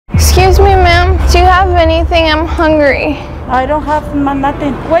have anything? I'm hungry. I don't have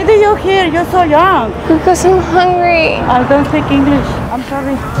nothing. Why do you here? You're so young. Because I'm hungry. I don't speak English. I'm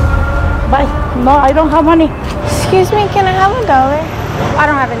sorry. Bye. No, I don't have money. Excuse me, can I have $1? I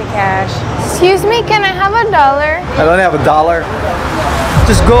don't have any cash. Excuse me, can I have $1? I don't have $1.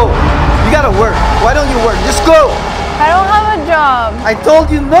 Just go. You gotta work. Why don't you work? Just go. I don't have a job. I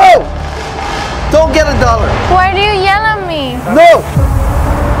told you no. Don't get $1. Why do you yell at me? No.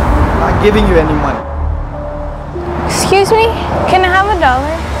 I'm not giving you any money. Excuse me, can I have $1?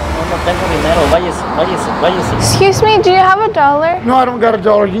 Excuse me, do you have $1? No, I don't got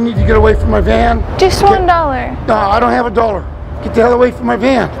 $1. You need to get away from my van. Just $1. No, I don't have $1. Get the hell away from my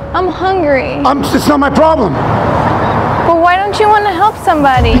van. I'm hungry. It's not my problem. But why don't you want to help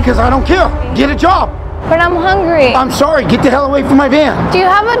somebody? Because I don't care. Get a job. But I'm hungry. I'm sorry. Get the hell away from my van. Do you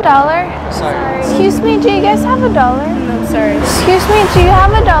have $1? Sorry. Excuse me, do you guys have $1? No, sorry. Excuse me, do you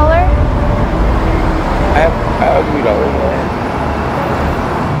have $1? I have $3.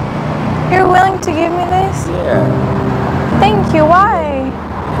 You're willing to give me this? Yeah. Thank you. Why?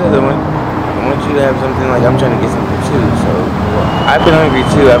 Because I want you to have something. Like, I'm trying to get something too. So I've been hungry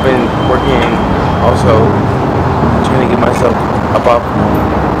too. I've been working also, trying to get myself up off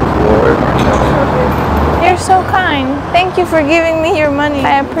the floor. You know. You're so kind. Thank you for giving me your money.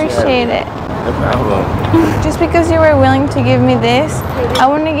 I appreciate it. No problem. Just because you were willing to give me this, I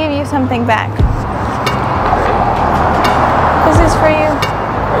want to give you something back. This is for you.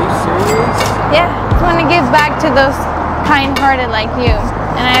 Are you serious? Yeah, I want to give back to those kind-hearted like you.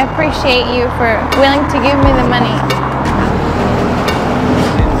 And I appreciate you for willing to give me the money.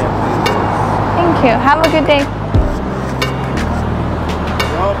 Thank you. Have a good day.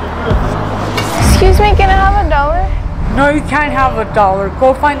 Excuse me, can I have $1? No, you can't have $1.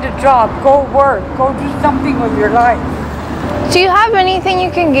 Go find a job. Go work. Go do something with your life. Do you have anything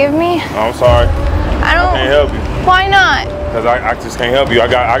you can give me? I'm sorry. I don't. I can't help you. Why not? Because I just can't help you. I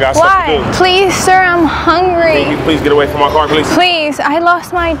got Why? stuff to do. Please, sir, I'm hungry. Can you please get away from my car, please? Please, I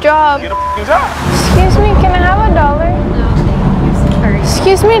lost my job. Get a f***ing job. Excuse me, can I have $1? No. Sorry.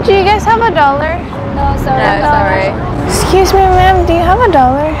 Excuse me, do you guys have $1? No, sorry. No, sorry. Excuse me, ma'am, do you have $1?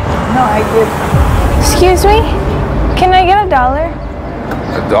 No, I did. Excuse me, can I get $1?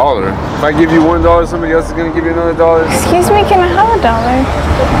 $1? If I give you $1, somebody else is gonna give you another $1. Excuse me, can I have $1?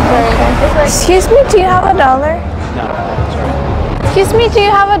 Okay. Excuse me, do you have $1? No. Excuse me, do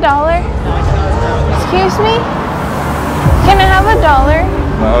you have $1? Excuse me, can I have $1?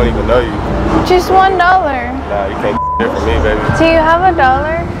 I don't even know you. Just $1. Nah, you can't get from me, baby. Do you have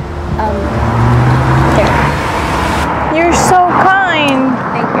 $1? You're so kind.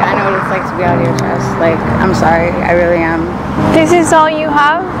 Thank you. I know what it's like to be out of your chest. Like, I'm sorry. I really am. This is all you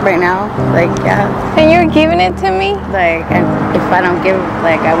have? Right now. Like, yeah. And you're giving it to me? Like, and if I don't give,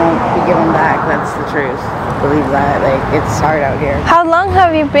 like, I won't be given back. That's the truth. Believe that. Like, it's hard out here. How long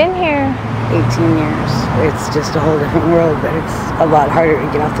have you been here? 18 years. It's just a whole different world, but it's a lot harder to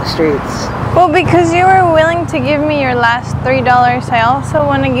get off the streets. Well, because you were willing to give me your last $3, I also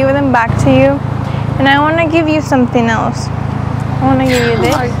want to give them back to you. And I want to give you something else. I want to give you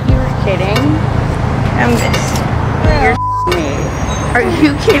this. Are you kidding? And this. You're me. Are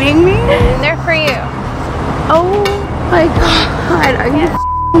you kidding me? They're for you. Oh my God. Are you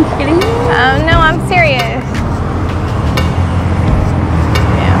kidding me? No, I'm serious.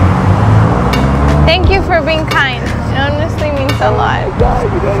 Yeah. Thank you for being kind. It honestly means a lot. Oh my God,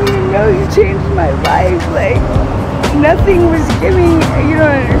 you don't even know. You changed my life. Like, nothing was giving. You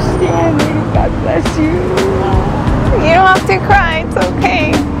don't understand. God bless you. You don't have to cry. It's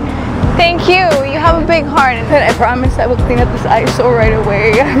okay. Thank you. You have a big heart. But I promise I will clean up this eyesore right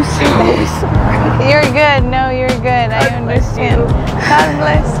away. I'm so sorry. You're good. No, you're good. I understand. God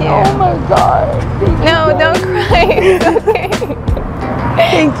bless you. Oh my God. No, don't cry. It's okay.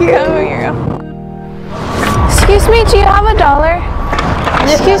 Thank you. Come here. Excuse me, do you have $1?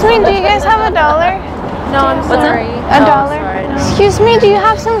 Excuse me, do you guys have $1? No, I'm sorry. $1? Excuse me, do you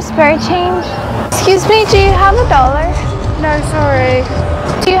have some spare change? Excuse me, do you have $1? No, sorry.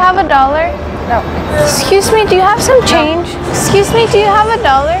 Do you have $1? No. Excuse me, do you have some change? Excuse me, do you have $1?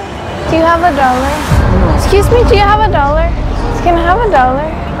 Do you have $1? Excuse me, do you have $1? Can I have $1? I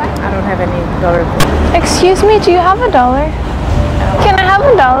don't have any dollar. Excuse me, do you have $1? Can I have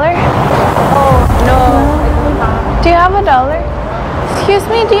 $1? Oh, no. Do you have $1? Excuse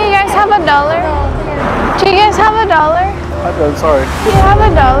me, do you guys have $1? Do you guys have $1? I'm sorry. Do you have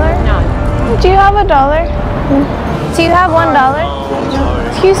 $1? No. Do you have $1? Do you have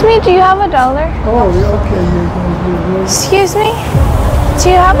 $1? Excuse me, do you have $1? Oh, okay. Excuse me, do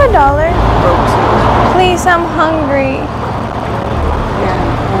you have $1? Please, I'm hungry. Yeah,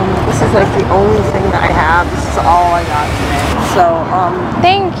 this is is like the only thing that I have. This is all I got today. So,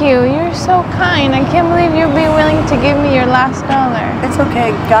 Thank you. You're so kind. I can't believe you'd be willing to give me your last dollar. it's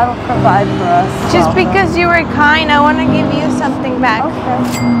okay. God will provide for us. Just because you were kind, I want to give you something back. Okay.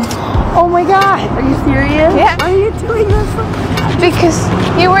 Oh my God. Are you serious? Yeah. Why are you doing this? Because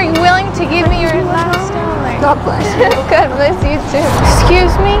you were willing to give me your last dollar. God bless you. God bless you too.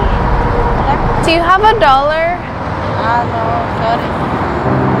 Excuse me? Do you have $1? Ah, no, sorry.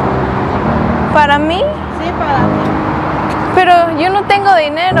 ¿Para mí? Sí, para ti. Pero yo no tengo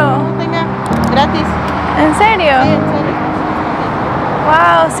dinero. No tenga gratis. ¿En serio? Sí, en serio.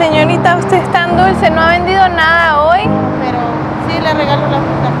 Wow, señorita, usted es tan dulce. ¿No ha vendido nada hoy? Pero sí, le regalo la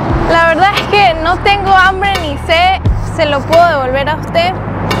fruta. La verdad es que no tengo hambre ni sed. ¿Se lo puedo devolver a usted?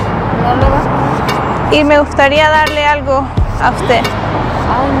 ¿No lo vas? Y me gustaría darle algo a usted.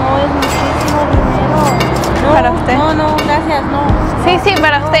 Ay, no, es muchísimo dinero. No, ¿Para usted? No, no, gracias, no. Sí, sí,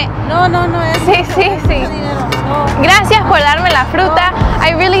 para usted. No, no, no, es Sí, sí, mucho sí. dinero. No. Gracias por darme la fruta.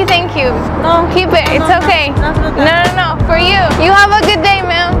 I really thank you. No. Keep it. It's No, no, okay. no fruta. No, no, no. For you. You have a good